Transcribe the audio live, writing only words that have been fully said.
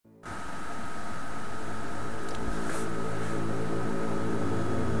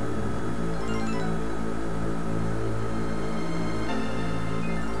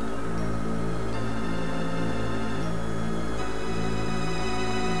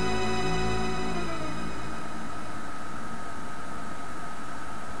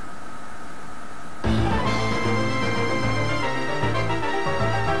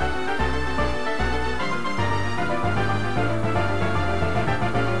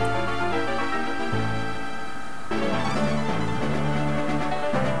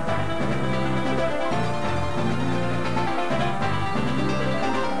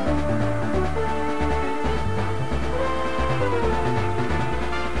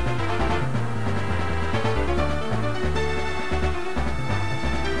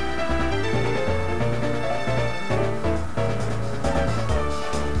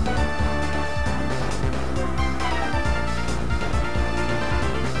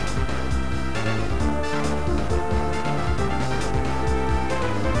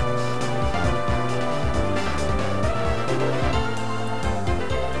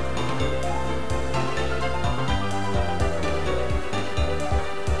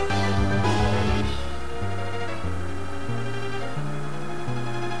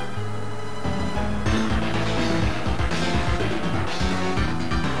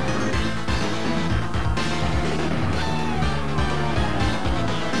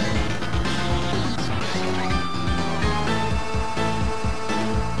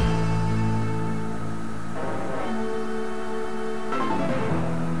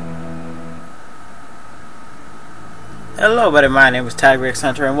Hello buddy, my name is Tiger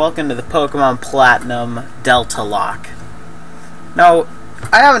Hunter and welcome to the Pokemon Platinum Deltalocke. Now,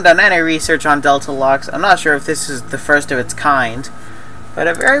 I haven't done any research on Deltalocks. I'm not sure if this is the first of its kind, but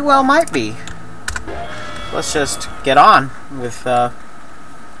it very well might be. Let's just get on with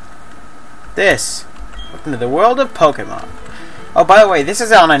this. Welcome to the world of Pokemon. Oh, by the way, this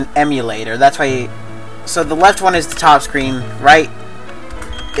is on an emulator. That's why so the left one is the top screen, right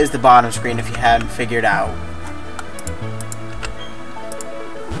is the bottom screen if you hadn't figured out.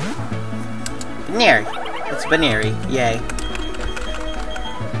 Binary. It's binary. Yay.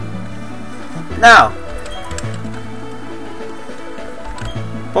 Now,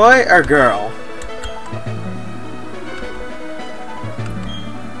 boy or girl?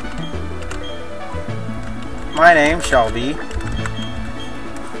 My name shall be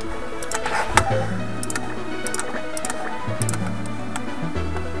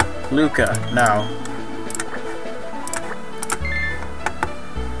Luca. No.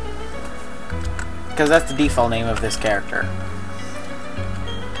 Because that's the default name of this character.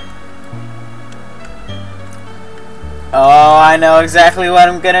 Oh, I know exactly what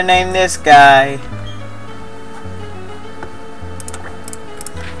I'm gonna name this guy.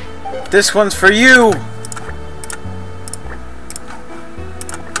 This one's for you!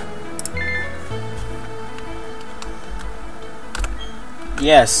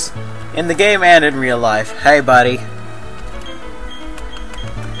 Yes, in the game and in real life. Hey, buddy.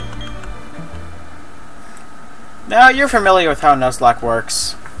 Now, you're familiar with how Nuzlocke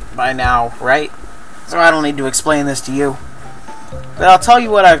works by now, right? So I don't need to explain this to you. But I'll tell you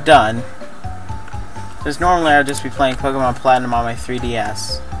what I've done. Because normally I'd just be playing Pokemon Platinum on my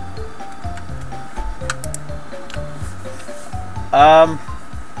 3DS.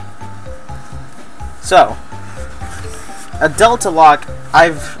 So, a Deltalocke,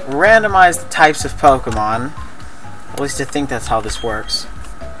 I've randomized the types of Pokemon. At least I think that's how this works.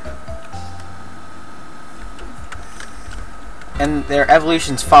 And their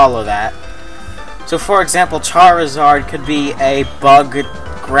evolutions follow that. So, for example, Charizard could be a bug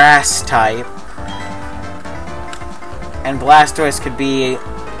grass type, and Blastoise could be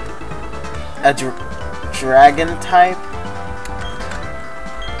a dragon type.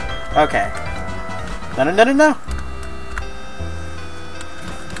 Okay. No.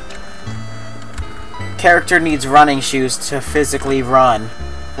 Character needs running shoes to physically run.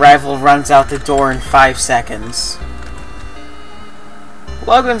 Rival runs out the door in 5 seconds.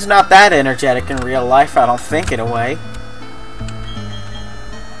 Logan's not that energetic in real life, I don't think, in a way.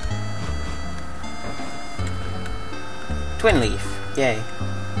 Twin Leaf, yay.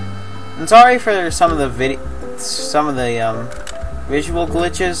 I'm sorry for some of the visual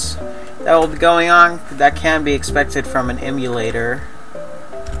glitches that will be going on. That can be expected from an emulator.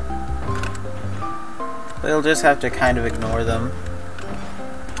 We'll just have to kind of ignore them.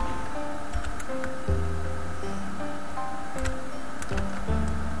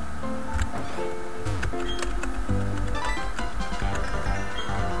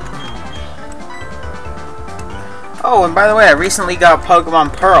 Oh, and by the way, I recently got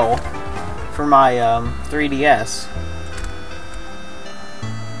Pokemon Pearl for my 3DS.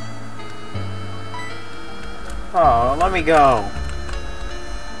 Oh, let me go.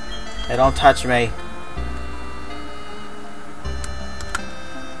 Hey, don't touch me.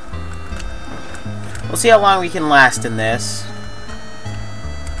 We'll see how long we can last in this.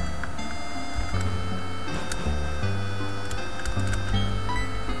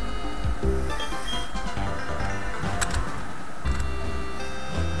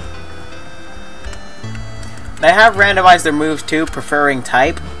 They have randomized their moves too, preferring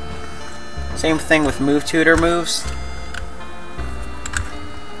type. Same thing with move tutor moves.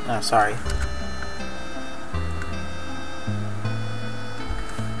 Oh, sorry.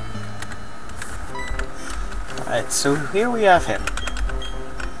 Alright, so here we have him.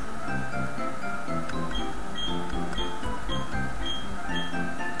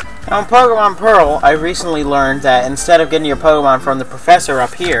 Now in Pokemon Pearl, I recently learned that instead of getting your Pokemon from the professor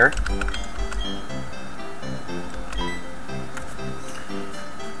up here,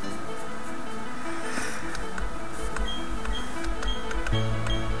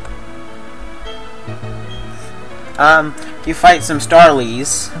 you fight some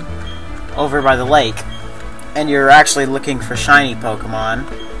Starlies over by the lake, and you're actually looking for shiny Pokemon.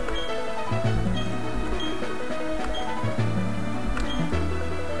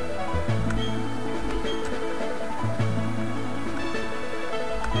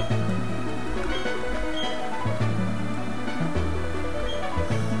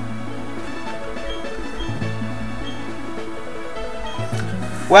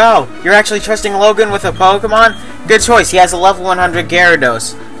 Wow, you're actually trusting Logan with a Pokemon? Good choice, he has a level 100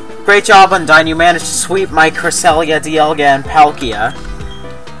 Gyarados. Great job, Undyne, you managed to sweep my Cresselia, Dialga, and Palkia.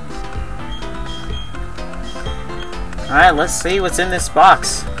 Alright, let's see what's in this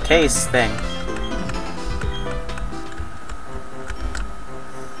box. Case thing.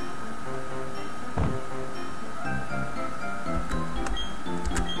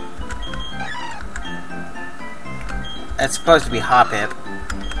 It's supposed to be Hoppip,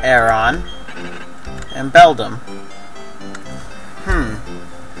 Aeron, and Beldum.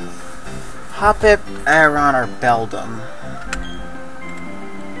 Hoppip, Aeron, or Beldum.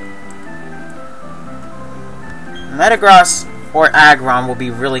 Metagross or Aggron will be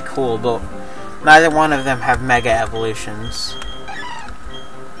really cool, but neither one of them have Mega Evolutions.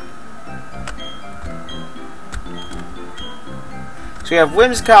 So we have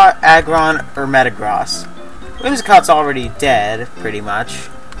Whimsicott, Aggron, or Metagross. Whimsicott's already dead, pretty much.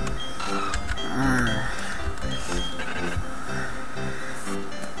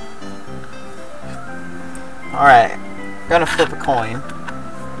 Alright, gonna flip a coin.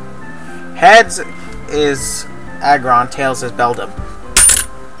 Heads is Aggron, tails is Beldum.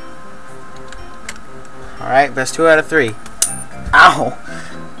 Alright, best 2 out of 3. Ow!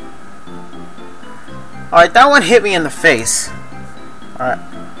 Alright, that one hit me in the face. Alright.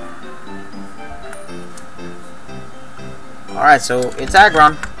 Alright, so it's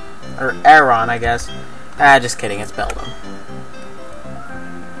Aggron. Or Aeron, I guess. Ah, just kidding, it's Beldum.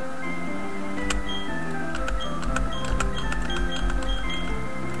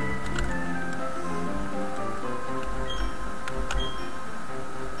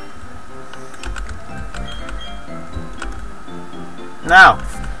 Now,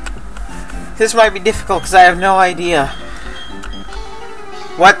 this might be difficult because I have no idea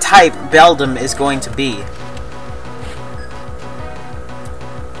what type Beldum is going to be.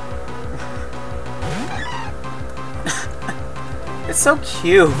 It's so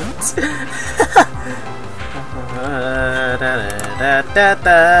cute.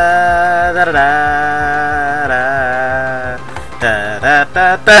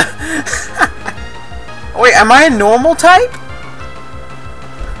 Wait, am I a normal type?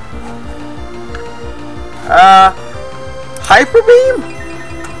 Hyper Beam?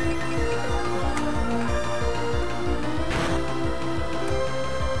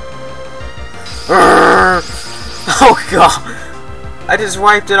 Oh god. I just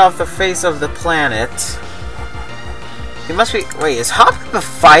wiped it off the face of the planet. He must be... Wait, is Hoppip a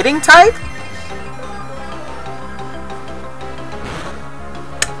fighting type?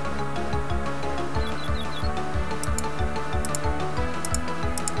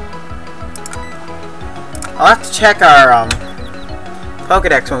 I'll have to check our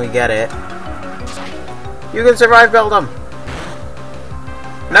Pokedex when we get it. You can survive Beldum.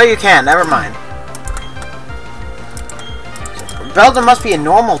 No, you can't. Never mind. Beldum must be a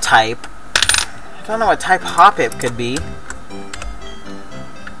normal type. I don't know what type Hoppip could be.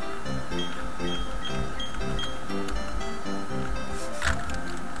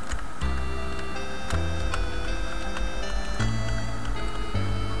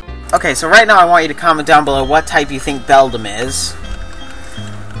 Okay, so right now I want you to comment down below what type you think Beldum is.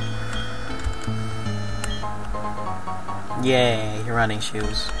 Yay, your running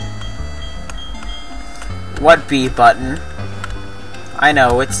shoes. What B button? I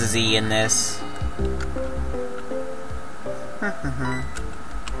know, it's Z in this.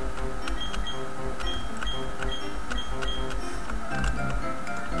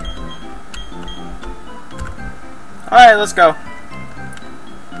 Alright, let's go.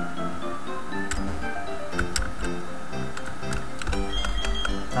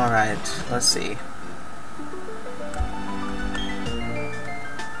 Alright, let's see.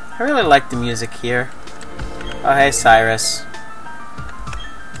 I really like the music here. Oh, hey, Cyrus.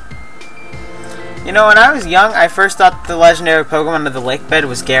 You know, when I was young, I first thought the legendary Pokemon of the lake bed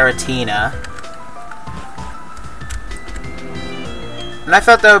was Garatina. And I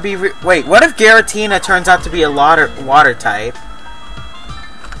thought that would be... Wait, what if Garatina turns out to be a water type?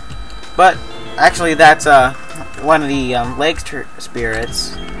 But, actually, that's one of the lake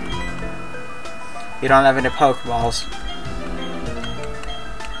spirits. You don't have any Pokeballs.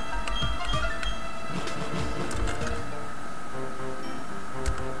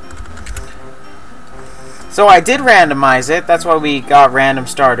 So I did randomize it. That's why we got random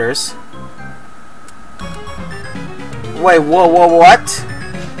starters. Wait, whoa, what?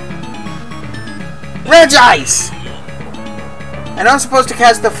 Regice! I know I'm supposed to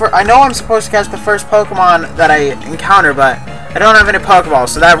catch the first Pokemon that I encounter, but I don't have any Pokeballs,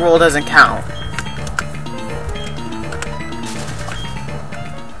 so that rule doesn't count.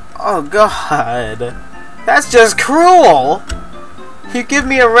 Oh god. That's just cruel! You give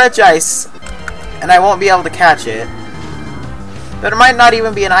me a Regice, and I won't be able to catch it. But it might not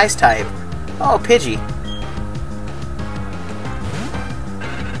even be an ice type. Oh, Pidgey.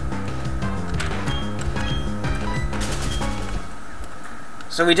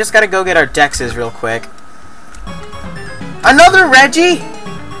 So we just gotta go get our Dexes real quick. Another Reggie?!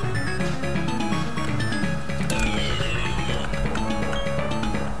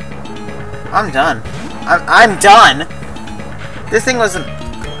 I'm done. I'm done! This thing wasn't...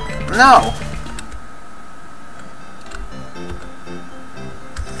 No!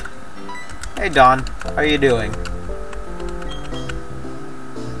 Hey Don, how are you doing?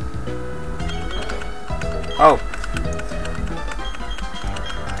 Oh.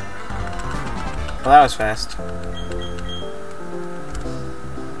 Well, that was fast.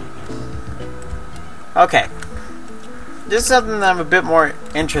 Okay. This is something that I'm a bit more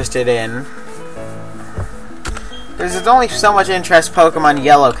interested in. Because there's only so much interest Pokemon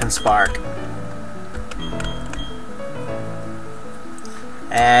Yellow can spark.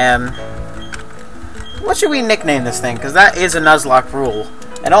 What should we nickname this thing? Because that is a Nuzlocke rule.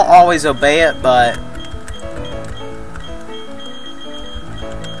 I don't always obey it, but...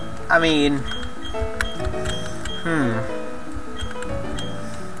 I mean...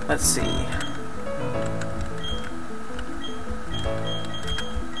 Let's see.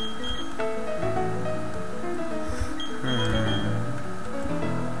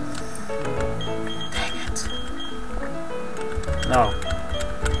 Dang it. No.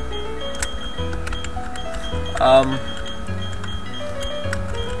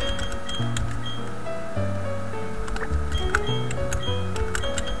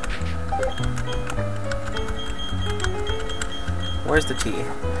 Where's the T?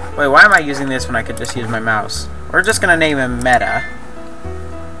 Wait, why am I using this when I could just use my mouse? We're just gonna name him Meta.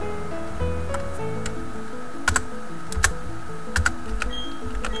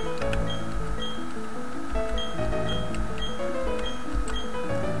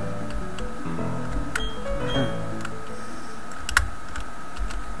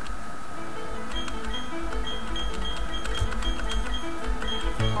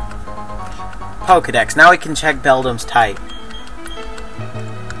 Pokedex. Now we can check Beldum's type.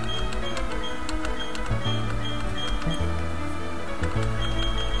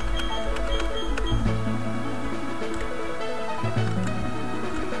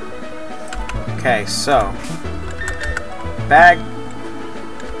 Okay, so... Bag...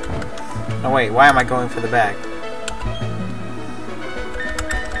 Oh wait, why am I going for the bag?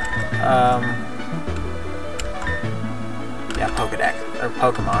 Yeah, Pokedex. Or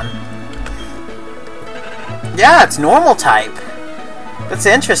Pokemon. Yeah, it's normal type. That's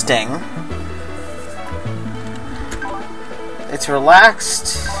interesting. It's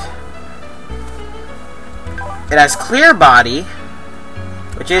relaxed. It has clear body,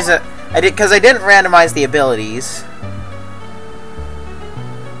 which is a... because I didn't randomize the abilities.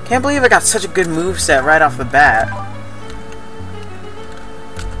 Can't believe I got such a good moveset right off the bat.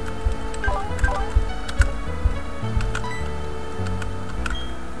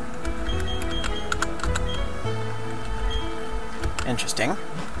 Interesting.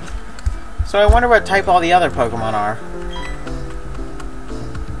 So I wonder what type all the other Pokemon are.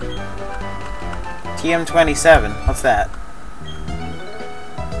 TM27. What's that?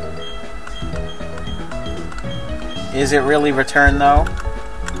 Is it really return, though?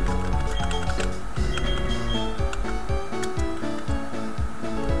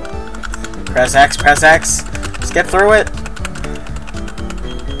 Press X, press X. Let's get through it.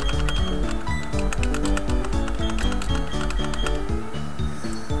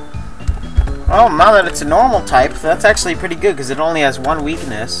 Well, now that it's a normal type, that's actually pretty good, because it only has one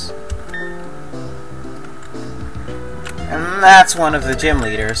weakness. And that's one of the gym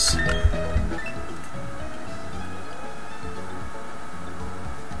leaders.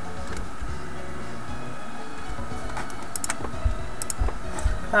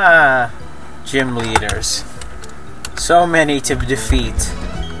 Ah, gym leaders. So many to defeat.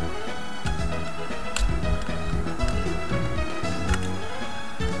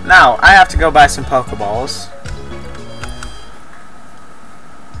 Now, I have to go buy some Pokeballs.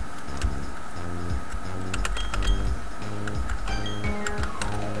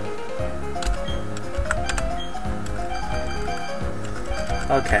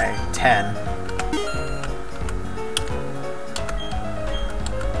 Okay, 10.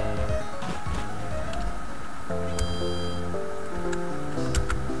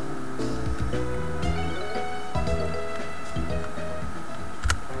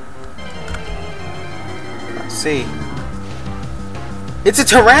 See. It's a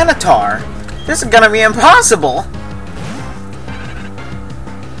Tyranitar! This is gonna be impossible!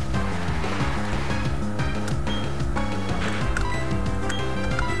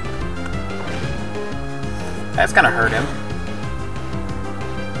 That's gonna hurt him.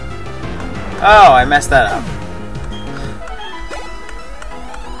 Oh, I messed that up.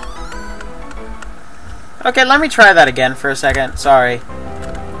 Okay, let me try that again for a second. Sorry.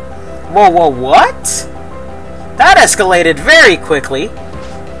 Whoa, whoa, what? That escalated very quickly.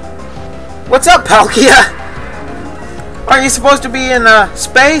 What's up, Palkia? Aren't you supposed to be in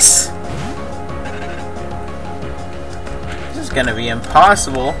space? This is gonna be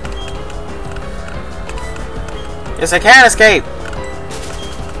impossible. Yes, I can escape.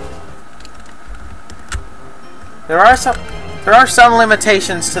 There are some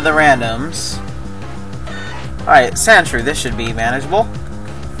limitations to the randoms. Alright, Sandshrew, this should be manageable.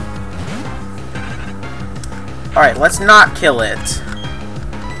 Alright, let's not kill it.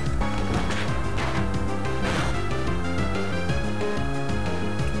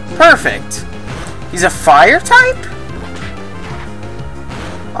 Perfect! He's a fire type?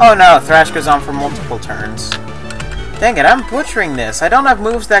 Oh no, Thrash goes on for multiple turns. Dang it, I'm butchering this. I don't have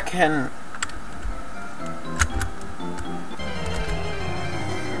moves that can...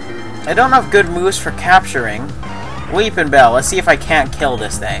 I don't have good moves for capturing. Weepin' Bell, let's see if I can't kill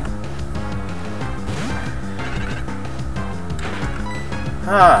this thing.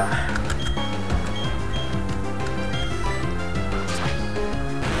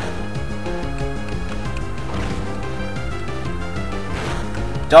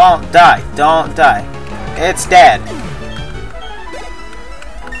 Don't die, don't die. It's dead.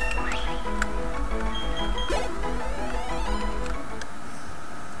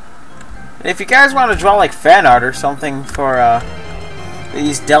 If you guys want to draw like fan art or something for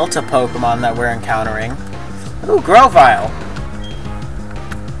these Delta Pokemon that we're encountering. Ooh, Grovyle.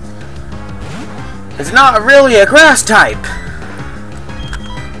 It's not really a grass type.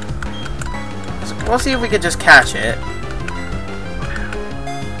 So we'll see if we can just catch it.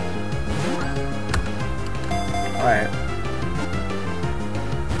 Alright.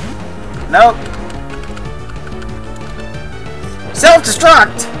 Nope.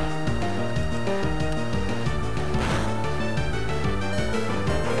 Self-destruct!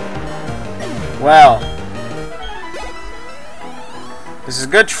 Well, this is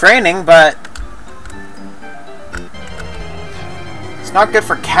good training, but it's not good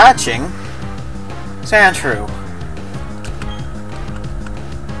for catching. Sandshrew.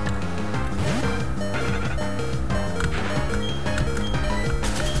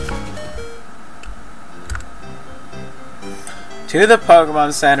 To the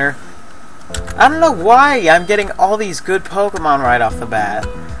Pokemon Center. I don't know why I'm getting all these good Pokemon right off the bat.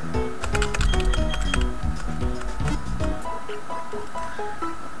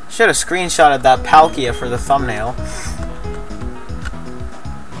 Should have screenshotted that Palkia for the thumbnail.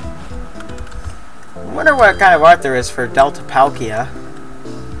 I wonder what kind of art there is for Delta Palkia.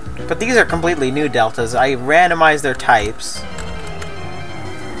 But these are completely new Deltas. I randomized their types.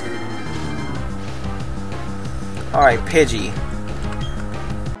 Alright, Pidgey.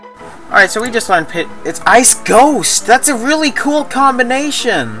 Alright, so we just learned it's Ice Ghost! That's a really cool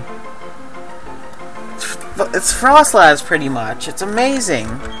combination! It's Frostlabs, pretty much. It's amazing.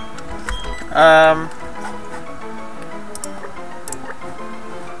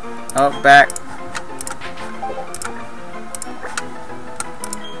 Oh, back.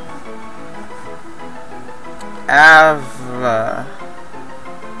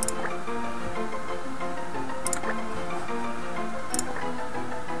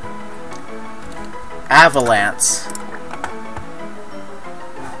 Avalanche.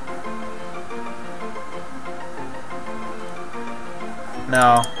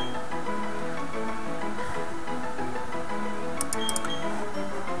 No.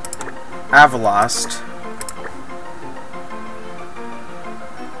 Avalost.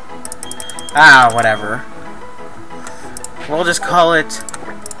 Ah, whatever. We'll just call it...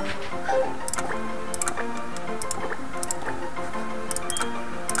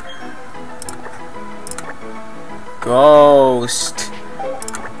 Ghost.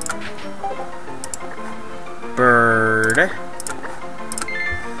 Bird.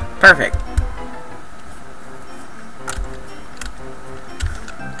 Perfect.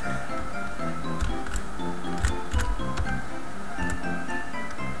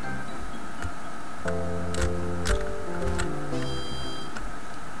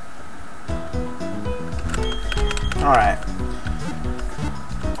 Alright.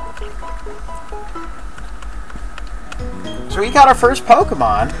 So we got our first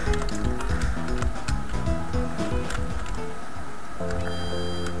Pokemon.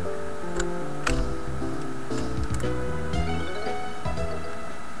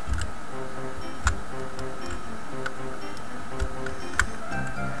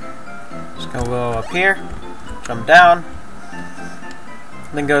 I'll go up here, jump down,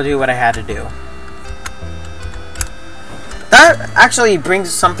 then go do what I had to do. That actually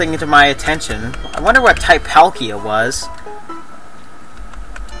brings something into my attention. I wonder what type Palkia was.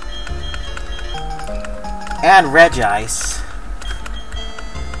 And Regice.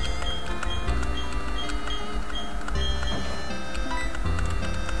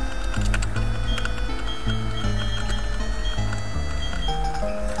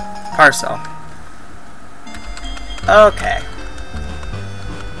 Parcel. Okay.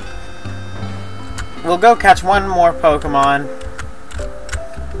 We'll go catch one more Pokemon,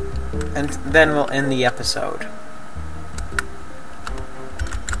 and then we'll end the episode.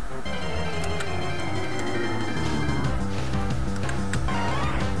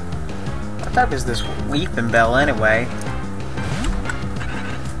 What type is this Weeping Bell anyway?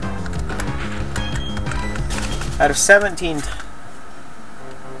 Out of 17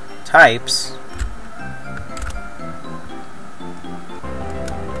 types.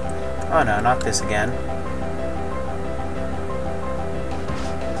 Oh no, not this again.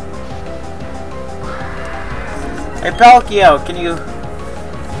 Hey Palkia, can you...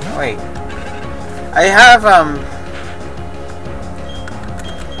 Wait. I have,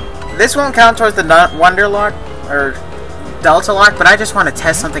 this won't count towards the Wonderlock, or Deltalocke, but I just want to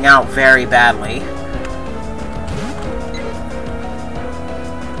test something out very badly.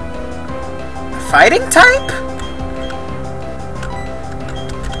 Fighting type?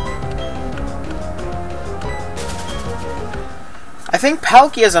 I think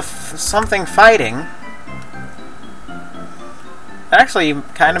Palkia is something fighting. That actually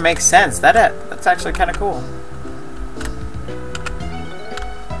kind of makes sense. That's actually kind of cool.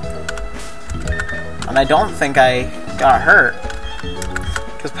 And I don't think I got hurt,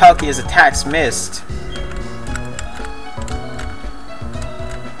 because Palkia's attacks missed.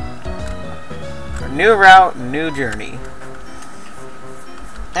 New route, new journey.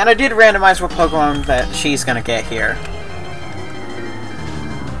 And I did randomize what Pokemon that she's gonna get here.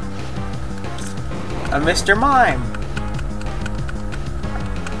 A Mr. Mime.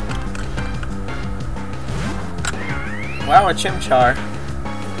 Wow, a Chimchar.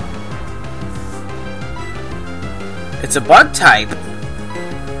 It's a bug type.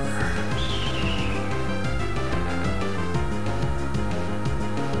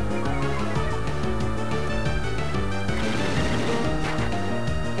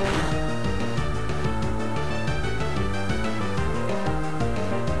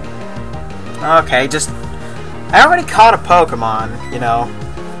 Okay, I already caught a Pokemon, you know.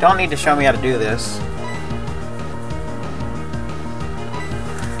 Don't need to show me how to do this.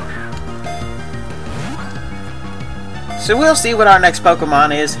 So we'll see what our next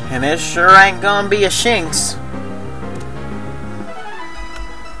Pokemon is, and it sure ain't gonna be a Shinx.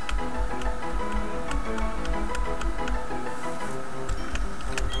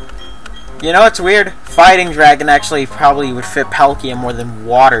 You know what's weird? Fighting Dragon actually probably would fit Palkia more than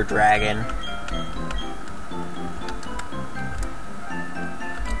Water Dragon.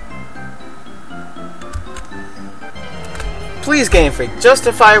 Please, Game Freak,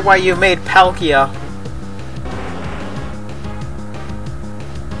 justify why you made Palkia.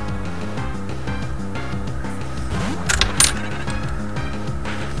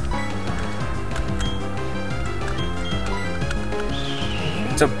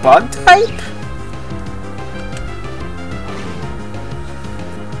 It's a bug type?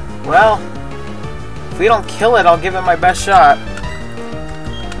 Well, if we don't kill it, I'll give it my best shot.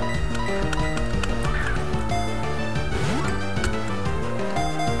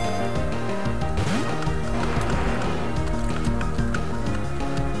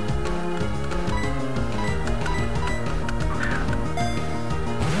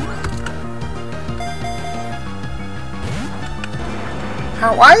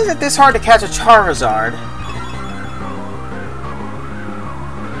 Why is it this hard to catch a Charizard?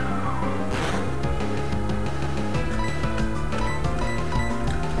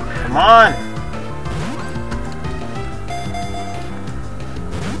 Come on!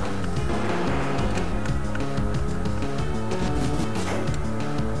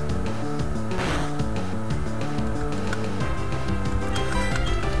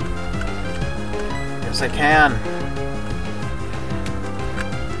 Yes, I can.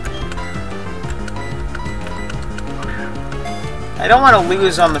 I don't want to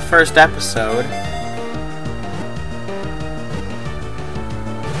lose on the first episode.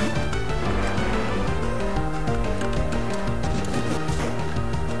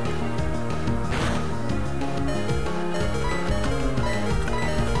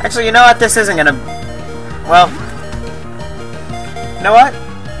 Actually, you know what? This isn't gonna... Well... You know what?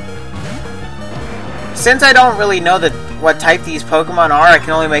 since I don't really know what type these Pokemon are, I can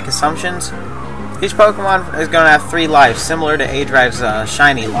only make assumptions. Each Pokemon is going to have 3 lives, similar to A-Drive's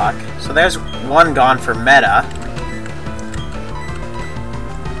Shiny Lock. So there's one gone for Meta.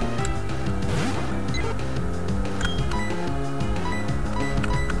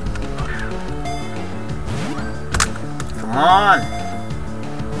 Come on!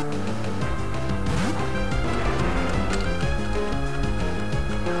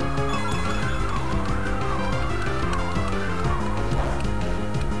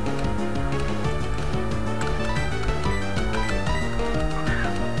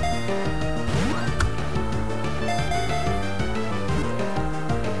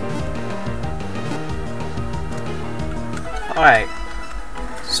 Alright,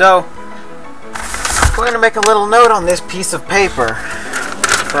 so we're going to make a little note on this piece of paper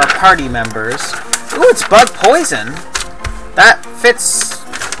for our party members. Ooh, it's bug poison! That fits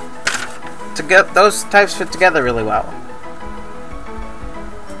those types fit together really well.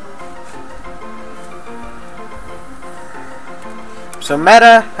 So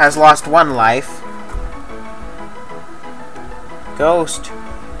Meta has lost 1 life. Ghost.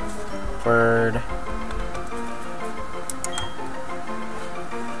 Bird.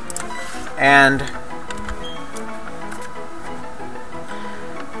 And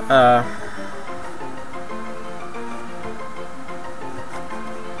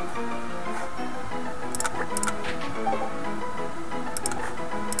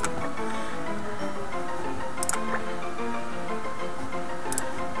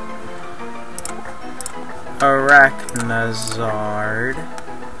Arachnazard.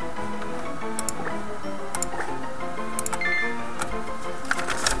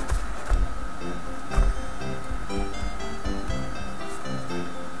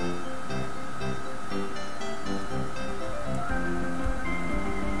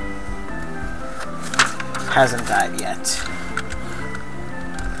 Hasn't died yet.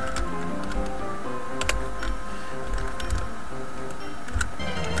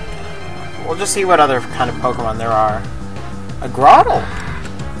 We'll just see what other kind of Pokemon there are. A Grottle!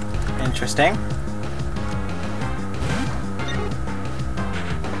 Interesting.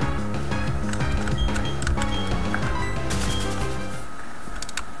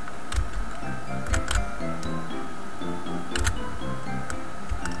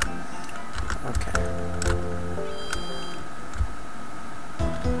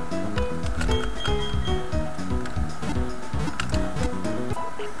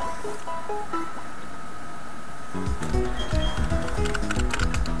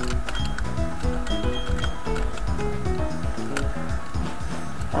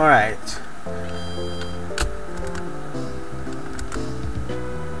 Alright.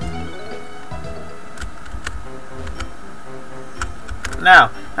 Now,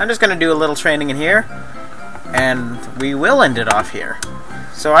 I'm just going to do a little training in here, and we will end it off here.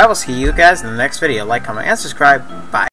 So I will see you guys in the next video. Like, comment, and subscribe.